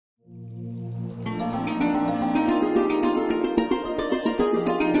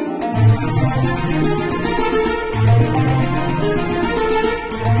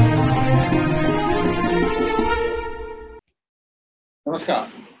Namaskar.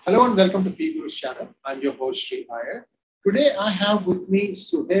 Hello and welcome to P Guru's channel. I'm your host Sri Iyer. Today I have with me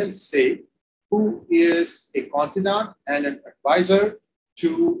Suhail Seth, who is a confidant and an advisor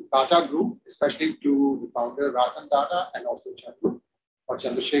to Tata Group, especially to the founder Ratan Tata and also Chandru or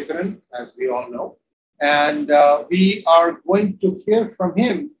Chandrasekharan, as we all know. And we are going to hear from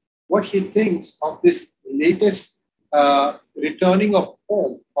him what he thinks of this latest returning of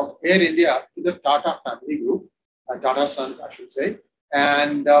home of Air India to the Tata family group, Tata Sons, I should say.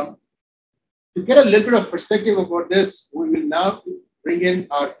 And to get a little bit of perspective about this, we will now bring in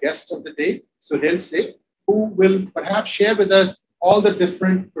our guest of the day, Suhail Seth, who will perhaps share with us all the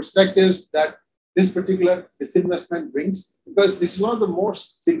different perspectives that this particular disinvestment brings, because this is one of the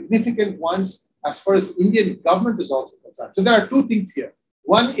most significant ones as far as the Indian government is also concerned. So there are two things here.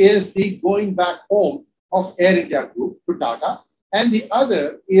 One is the going back home of Air India Group to Tata, and the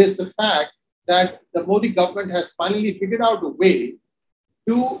other is the fact that the Modi government has finally figured out a way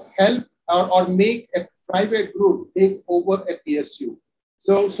to help or make a private group take over a PSU.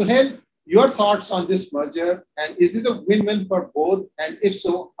 So, Suhail, your thoughts on this merger, and is this a win-win for both? And if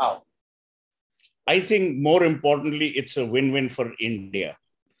so, how? I think more importantly, it's a win-win for India.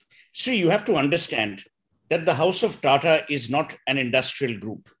 Sri, you have to understand that the House of Tata is not an industrial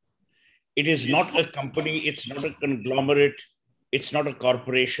group. It is not a company. It's not a conglomerate. It's not a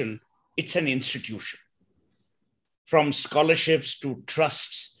corporation. It's an institution. From scholarships to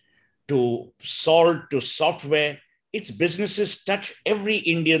trusts to salt to software, its businesses touch every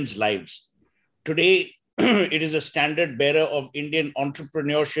Indian's lives. Today, it is a standard bearer of Indian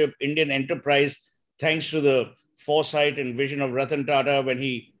entrepreneurship, Indian enterprise, thanks to the foresight and vision of Ratan Tata when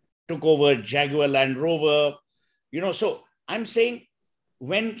he took over Jaguar Land Rover. So I'm saying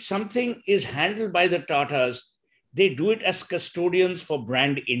when something is handled by the Tatas, they do it as custodians for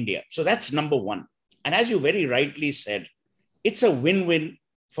brand India. So that's number one. And as you very rightly said, it's a win-win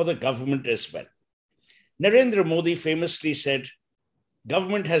for the government as well. Narendra Modi famously said,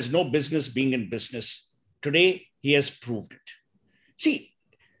 government has no business being in business. Today, he has proved it. See,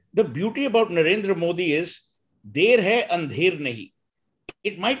 the beauty about Narendra Modi is, der hai andher nahi.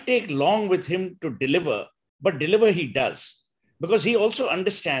 It might take long with him to deliver, but deliver he does. Because he also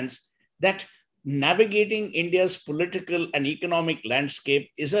understands that navigating India's political and economic landscape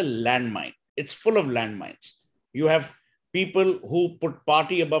is a landmine. It's full of landmines. You have people who put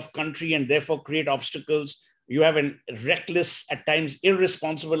party above country and therefore create obstacles. You have a reckless, at times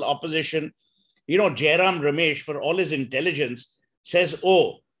irresponsible opposition. Jairam Ramesh, for all his intelligence, says,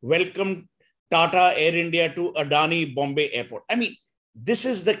 oh, welcome Tata Air India to Adani Bombay Airport. I mean, this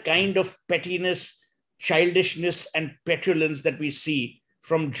is the kind of pettiness, childishness, and petulance that we see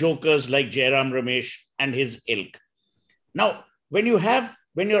from jokers like Jairam Ramesh and his ilk. Now, when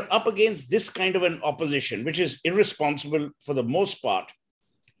you're up against this kind of an opposition, which is irresponsible for the most part,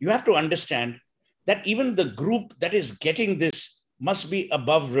 you have to understand that even the group that is getting this must be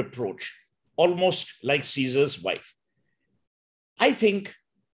above reproach, almost like Caesar's wife. I think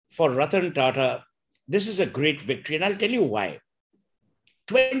for Ratan Tata, this is a great victory, and I'll tell you why.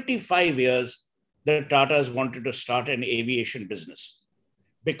 25 years, the Tatas wanted to start an aviation business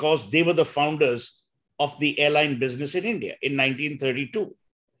because they were the founders of the airline business in India in 1932.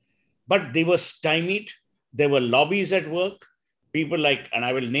 But they were stymied. There were lobbies at work. People like, and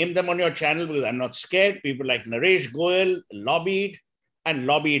I will name them on your channel because I'm not scared, people like Naresh Goyal lobbied and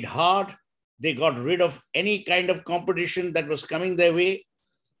lobbied hard. They got rid of any kind of competition that was coming their way.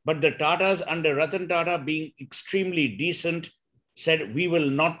 But the Tatas, under Ratan Tata being extremely decent, said, we will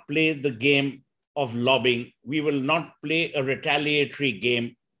not play the game of lobbying. We will not play a retaliatory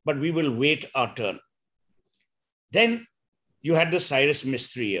game, but we will wait our turn. Then you had the Cyrus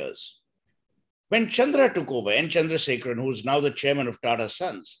Mistry years. When Chandra took over, N. Chandrasekharan, who's now the chairman of Tata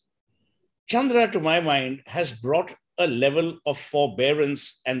Sons, Chandra, to my mind, has brought a level of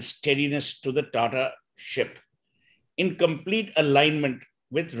forbearance and steadiness to the Tata ship in complete alignment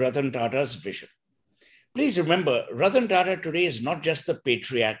with Ratan Tata's vision. Please remember, Ratan Tata today is not just the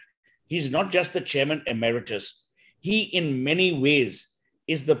patriarch. He's not just the chairman emeritus. He, in many ways,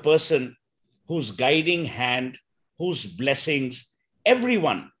 is the person whose guiding hand, whose blessings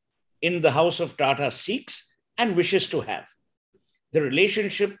everyone in the house of Tata seeks and wishes to have. The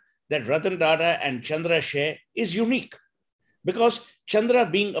relationship that Ratan Tata and Chandra share is unique because Chandra,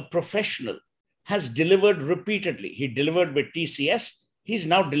 being a professional, has delivered repeatedly. He delivered with TCS. He's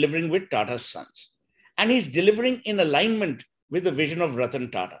now delivering with Tata Sons. And he's delivering in alignment with the vision of Ratan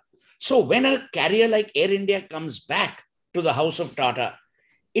Tata. So when a carrier like Air India comes back to the house of Tata,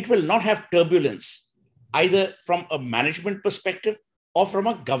 it will not have turbulence, either from a management perspective or from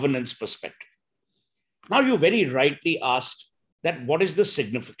a governance perspective. Now, you very rightly asked that what is the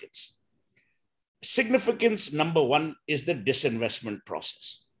significance? Significance number one is the disinvestment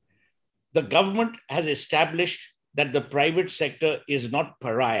process. The government has established that the private sector is not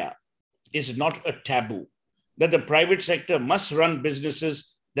pariah, is not a taboo, that the private sector must run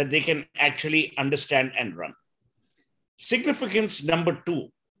businesses that they can actually understand and run. Significance number two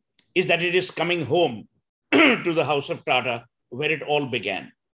is that it is coming home to the House of Tata, where it all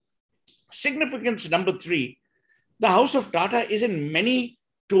began. Significance number three, the House of Tata is in many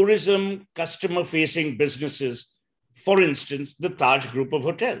tourism, customer-facing businesses. For instance, the Taj Group of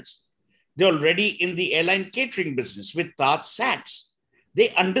Hotels. They're already in the airline catering business with Taj SATS. They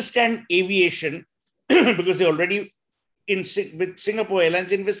understand aviation because they're already with Singapore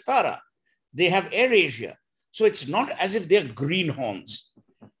Airlines in Vistara. They have AirAsia. So it's not as if they're greenhorns.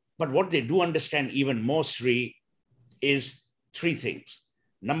 But what they do understand even more, Sri, is three things.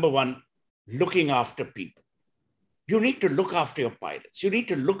 Number one, looking after people. You need to look after your pilots. You need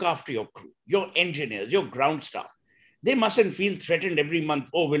to look after your crew, your engineers, your ground staff. They mustn't feel threatened every month.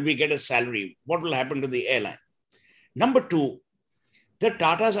 Oh, will we get a salary? What will happen to the airline? Number two, the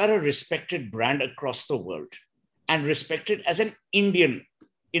Tatas are a respected brand across the world and respected as an Indian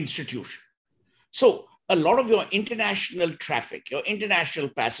institution. So a lot of your international traffic, your international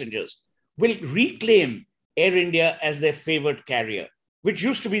passengers will reclaim Air India as their favorite carrier, which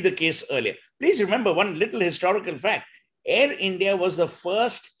used to be the case earlier. Please remember one little historical fact. Air India was the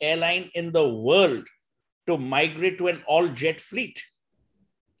first airline in the world to migrate to an all-jet fleet.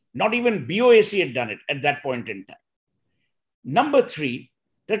 Not even BOAC had done it at that point in time. Number three,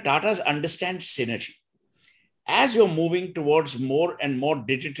 the Tatas understand synergy. As you're moving towards more and more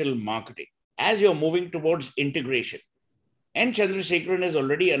digital marketing, as you're moving towards integration, N. Chandrasekaran has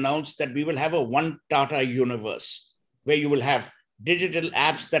already announced that we will have a one Tata universe where you will have digital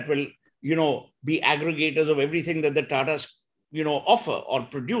apps that will, be aggregators of everything that the Tatas, offer or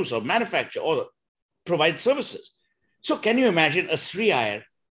produce or manufacture or provide services. So can you imagine a Sri Iyer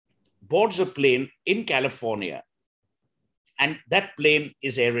boards a plane in California, and that plane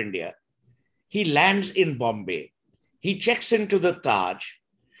is Air India. He lands in Bombay. He checks into the Taj.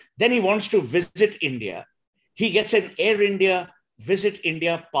 Then he wants to visit India. He gets an Air India Visit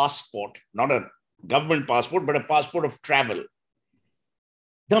India passport, not a government passport, but a passport of travel.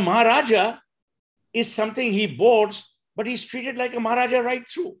 The Maharaja is something he boards, but he's treated like a Maharaja right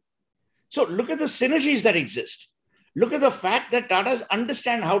through. So look at the synergies that exist. Look at the fact that Tatas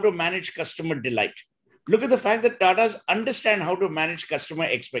understand how to manage customer delight. Look at the fact that Tatas understand how to manage customer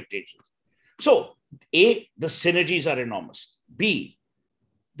expectations. So A, the synergies are enormous. B,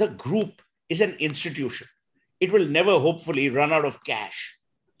 the group is an institution. It will never hopefully run out of cash.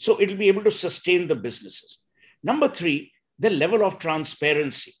 So it'll be able to sustain the businesses. Number three, the level of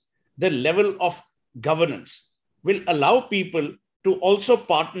transparency, the level of governance will allow people to also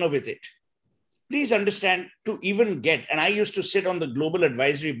partner with it. Please understand, to even get, and I used to sit on the Global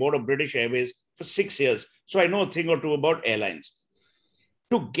Advisory Board of British Airways for 6 years, so I know a thing or two about airlines.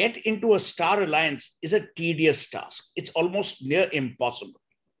 To get into a Star Alliance is a tedious task. It's almost near impossible.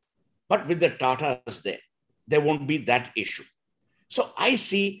 But with the Tatas there won't be that issue. So I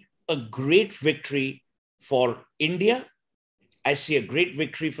see a great victory for India. I see a great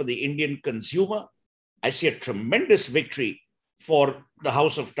victory for the Indian consumer. I see a tremendous victory for the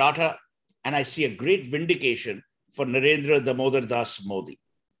House of Tata. And I see a great vindication for Narendra Damodar Das Modi.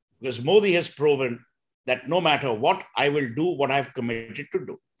 Because Modi has proven that no matter what, I will do what I've committed to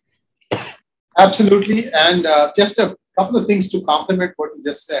do. Absolutely. And just a couple of things to complement what you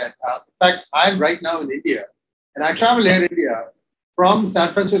just said. In fact, I'm right now in India, and I travel Air India from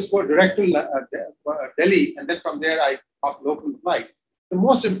San Francisco direct to Delhi, and then from there I hop local flight. The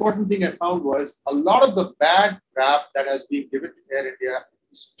most important thing I found was a lot of the bad rap that has been given to Air India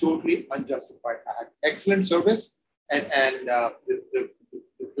is totally unjustified. I had excellent service, and the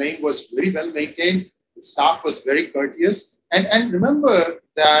plane was very well maintained. The staff was very courteous. And remember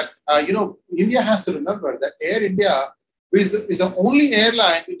that, India has to remember that Air India is the only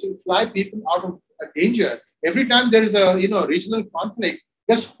airline which will fly people out of danger. Every time there is a regional conflict,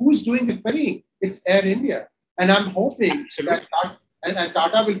 guess who's doing the ferrying? It's Air India. And I'm hoping that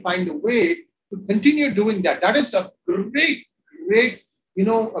Tata will find a way to continue doing that. That is a great,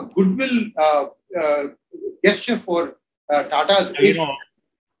 a goodwill gesture for Tata's.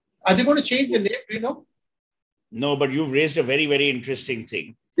 Are they going to change the name? Do you know? No, but you've raised a very, very interesting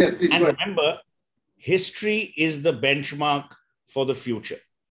thing. Yes, please. And remember, history is the benchmark for the future.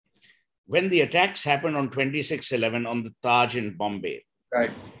 When the attacks happened on 26/11 on the Taj in Bombay,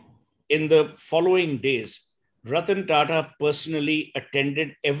 Right. In the following days, Ratan Tata personally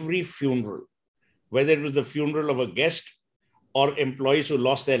attended every funeral, whether it was the funeral of a guest or employees who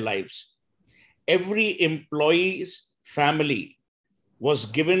lost their lives. Every employee's family was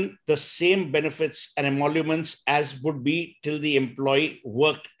given the same benefits and emoluments as would be till the employee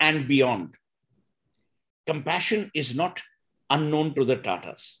worked and beyond. Compassion is not unknown to the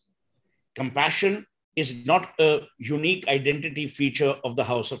Tatas. Compassion is not a unique identity feature of the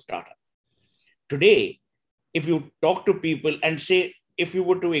House of Tata. Today, if you talk to people and say, if you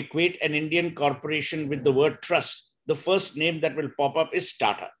were to equate an Indian corporation with the word trust, the first name that will pop up is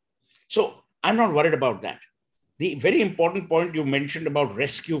Tata. So I'm not worried about that. The very important point you mentioned about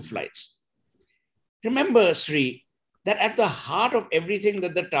rescue flights. Remember, Sri, that at the heart of everything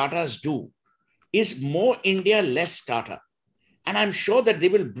that the Tatas do is more India, less Tata. And I'm sure that they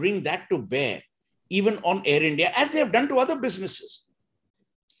will bring that to bear even on Air India, as they have done to other businesses.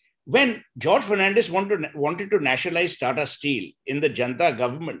 When George Fernandez wanted to nationalize Tata Steel in the Janata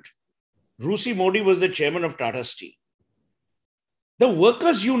government, Rusi Modi was the chairman of Tata Steel. The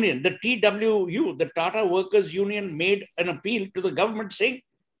workers' union, the TWU, the Tata Workers' Union, made an appeal to the government saying,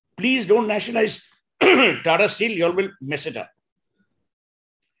 please don't nationalize Tata Steel, you all will mess it up.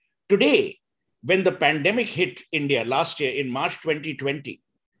 Today, when the pandemic hit India last year in March 2020,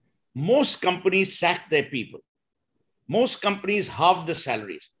 most companies sacked their people. Most companies halved the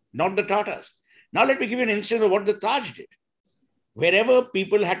salaries, not the Tatas. Now, let me give you an instance of what the Taj did. Wherever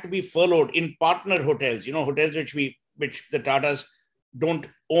people had to be furloughed in partner hotels, hotels which the Tatas don't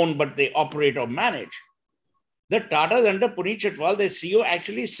own, but they operate or manage, the Tatas under Puneet Chhatwal, their CEO,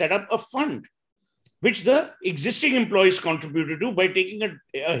 actually set up a fund, which the existing employees contributed to by taking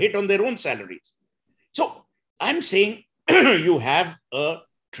a hit on their own salaries. So I'm saying you have a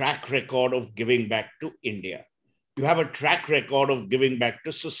track record of giving back to India. You have a track record of giving back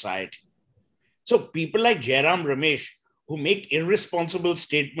to society. So people like Jairam Ramesh, who make irresponsible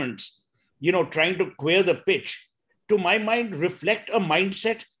statements, trying to queer the pitch, to my mind, reflect a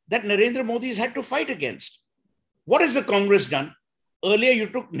mindset that Narendra Modi has had to fight against. What has the Congress done? Earlier, you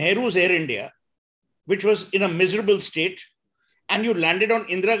took Nehru's Air India, which was in a miserable state, and you landed on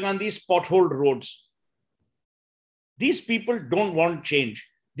Indira Gandhi's potholed roads. These people don't want change.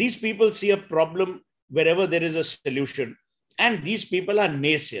 These people see a problem wherever there is a solution, and these people are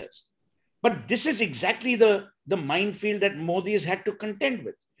naysayers. But this is exactly the minefield that Modi has had to contend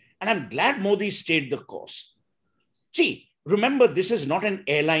with. And I'm glad Modi stayed the course. See, remember, this is not an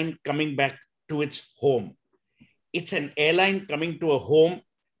airline coming back to its home. It's an airline coming to a home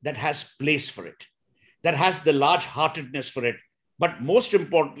that has place for it, that has the large-heartedness for it. But most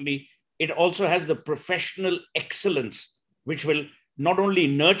importantly, it also has the professional excellence, which will not only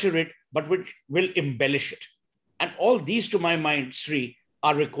nurture it, but which will embellish it. And all these, to my mind, Sri,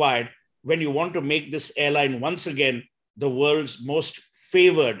 are required when you want to make this airline once again the world's most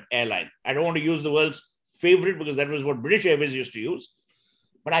favored airline. I don't want to use the world's favorite because that was what British Airways used to use.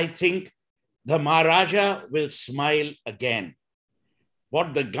 But I think the Maharaja will smile again.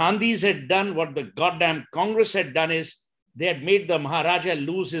 What the Gandhis had done, what the goddamn Congress had done is they had made the Maharaja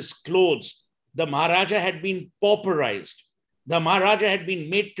lose his clothes. The Maharaja had been pauperized. The Maharaja had been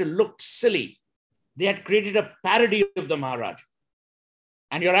made to look silly. They had created a parody of the Maharaja.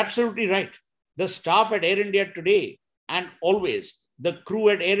 And you're absolutely right. The staff at Air India today and always, the crew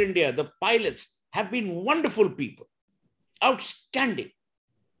at Air India, the pilots have been wonderful people, outstanding.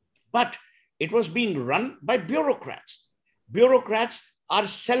 But it was being run by bureaucrats. Bureaucrats are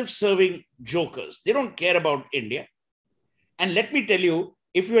self-serving jokers. They don't care about India. And let me tell you,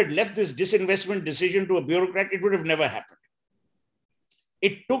 if you had left this disinvestment decision to a bureaucrat, it would have never happened.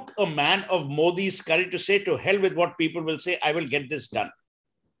 It took a man of Modi's courage to say, to hell with what people will say, I will get this done.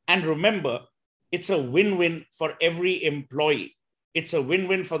 And remember, it's a win-win for every employee. It's a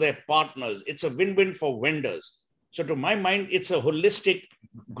win-win for their partners. It's a win-win for vendors. So to my mind, it's a holistic,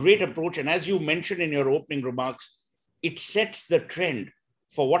 great approach. And as you mentioned in your opening remarks, it sets the trend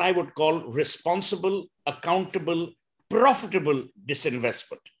for what I would call responsible, accountable, profitable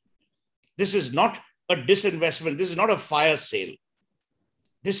disinvestment. This is not a disinvestment. This is not a fire sale.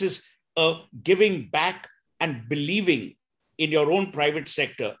 This is a giving back and believing in your own private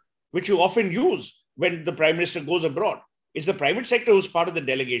sector, which you often use when the Prime Minister goes abroad. It's the private sector who's part of the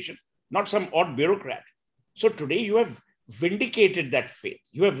delegation, not some odd bureaucrat. So today you have vindicated that faith.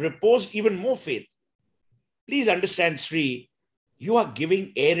 You have reposed even more faith. Please understand, Sri, you are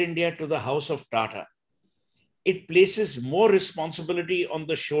giving Air India to the House of Tata. It places more responsibility on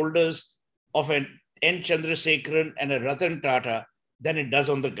the shoulders of an N. Chandrasekaran and a Ratan Tata than it does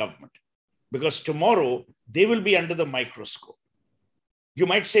on the government. Because tomorrow they will be under the microscope. You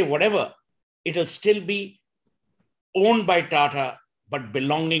might say whatever, it'll still be owned by Tata, but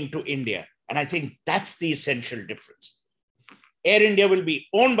belonging to India. And I think that's the essential difference. Air India will be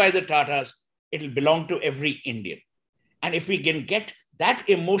owned by the Tatas. It'll belong to every Indian. And if we can get that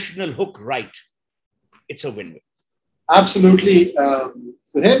emotional hook right, it's a win-win. Absolutely.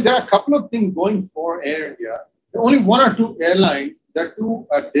 So here there are a couple of things going for Air India. There are only one or two airlines that do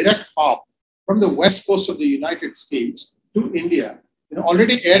a direct hop from the west coast of the United States to India.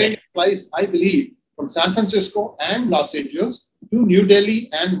 Already Air India flies, I believe, from San Francisco and Los Angeles to New Delhi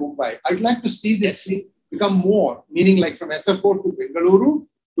and Mumbai. I'd like to see this thing become more, meaning like from SF4 to Bengaluru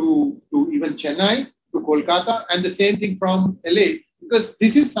to even Chennai to Kolkata, and the same thing from LA, because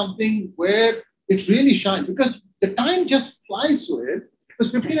this is something where it really shines, because the time just flies to it. It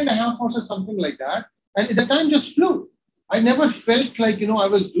was 15 and a half hours or something like that. And the time just flew. I never felt like, I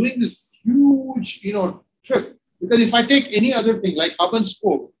was doing this huge, trip. Because if I take any other thing like hub and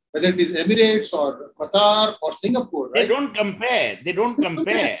spoke, whether it is Emirates or Qatar or Singapore, right? They don't compare. They don't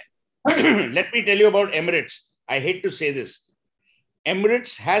compare. Let me tell you about Emirates. I hate to say this.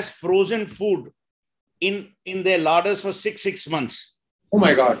 Emirates has frozen food in their larders for six months. Oh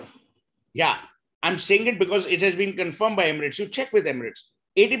my God. Yeah. I'm saying it because it has been confirmed by Emirates. You check with Emirates.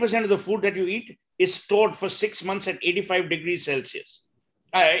 80% of the food that you eat is stored for 6 months at 85 degrees Celsius.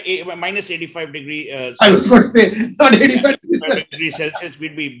 Minus 85 degrees Celsius. I was going to say, not 85 degrees Celsius,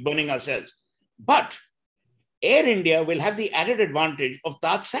 we'd be burning ourselves. But Air India will have the added advantage of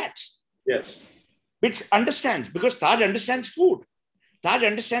Taj Sats. Yes. Which understands, because Taj understands food. Taj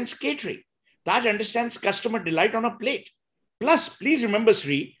understands catering. Taj understands customer delight on a plate. Plus, please remember,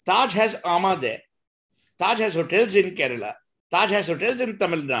 Sri, Taj has amã there. Taj has hotels in Kerala. Taj has hotels in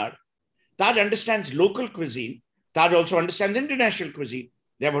Tamil Nadu. Taj understands local cuisine. Taj also understands international cuisine.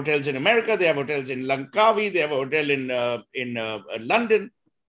 They have hotels in America. They have hotels in Langkawi. They have a hotel in London.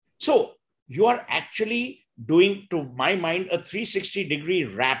 So you are actually doing, to my mind, a 360-degree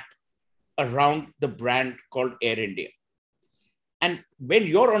wrap around the brand called Air India. And when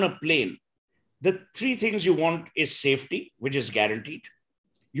you're on a plane, the three things you want is safety, which is guaranteed.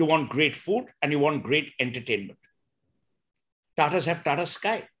 You want great food and you want great entertainment. Tatas have Tata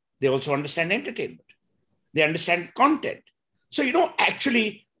Sky. They also understand entertainment. They understand content. So,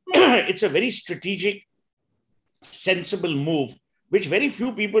 actually, it's a very strategic, sensible move, which very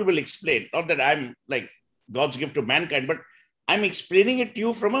few people will explain. Not that I'm like God's gift to mankind, but I'm explaining it to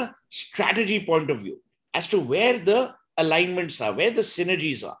you from a strategy point of view as to where the alignments are, where the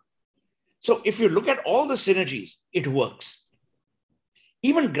synergies are. So if you look at all the synergies, it works.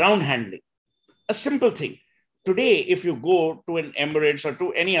 Even ground handling, a simple thing. Today, if you go to an Emirates or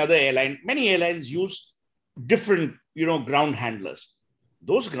to any other airline, many airlines use different, ground handlers.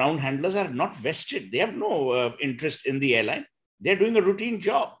 Those ground handlers are not vested. They have no interest in the airline. They're doing a routine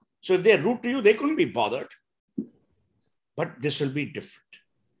job. So if they're rude to you, they couldn't be bothered. But this will be different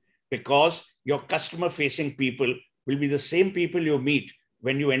because your customer-facing people will be the same people you meet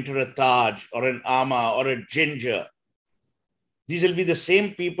when you enter a Taj or an amã or a Ginger. These will be the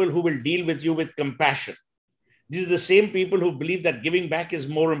same people who will deal with you with compassion. These are the same people who believe that giving back is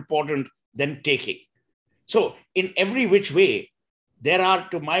more important than taking. So in every which way, there are,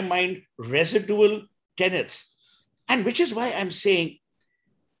 to my mind, residual tenets. And which is why I'm saying,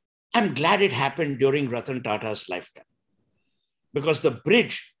 I'm glad it happened during Ratan Tata's lifetime. Because the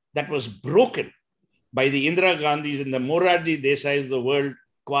bridge that was broken by the Indira Gandhis and the Morarji Desais of the world,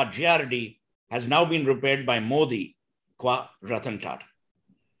 qua GRD, has now been repaired by Modi, qua Ratan Tata.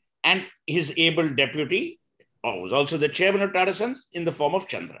 And his able deputy was also the chairman of Tata Sons in the form of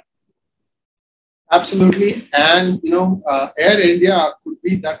Chandra. Absolutely. And, Air India could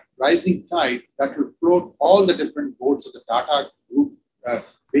be that rising tide that will float all the different boats of the Tata Group,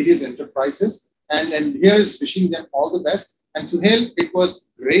 various enterprises. And here is wishing them all the best. And Suhail, it was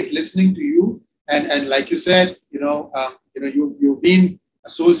great listening to you. And like you said, you've been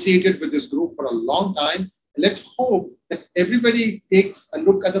associated with this group for a long time. Let's hope that everybody takes a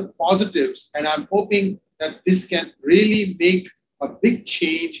look at the positives. And I'm hoping that this can really make a big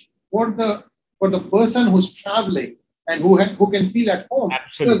change for the person who's traveling and who can feel at home.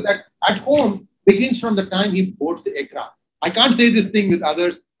 Absolutely. Because that at home begins from the time he boards the aircraft. I can't say this thing with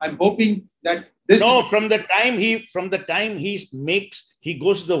others. I'm hoping that this. No, from the time he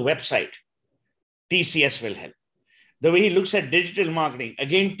goes to the website, TCS will help. The way he looks at digital marketing,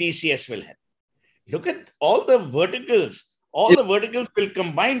 again, TCS will help. Look at all the verticals. All the verticals will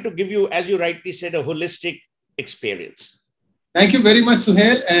combine to give you, as you rightly said, a holistic experience. Thank you very much,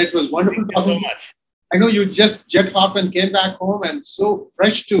 Suhail. And it was wonderful. Thank you so much. I know you just jet hopped and came back home, and so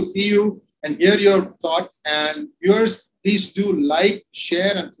fresh to see you and hear your thoughts. And viewers, please do like,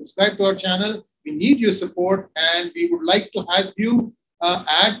 share, and subscribe to our channel. We need your support, and we would like to have you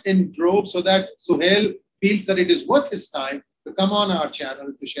add in droves so that Suhail feels that it is worth his time to come on our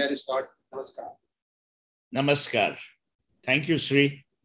channel to share his thoughts. Namaskar. Namaskar. Thank you, Sri.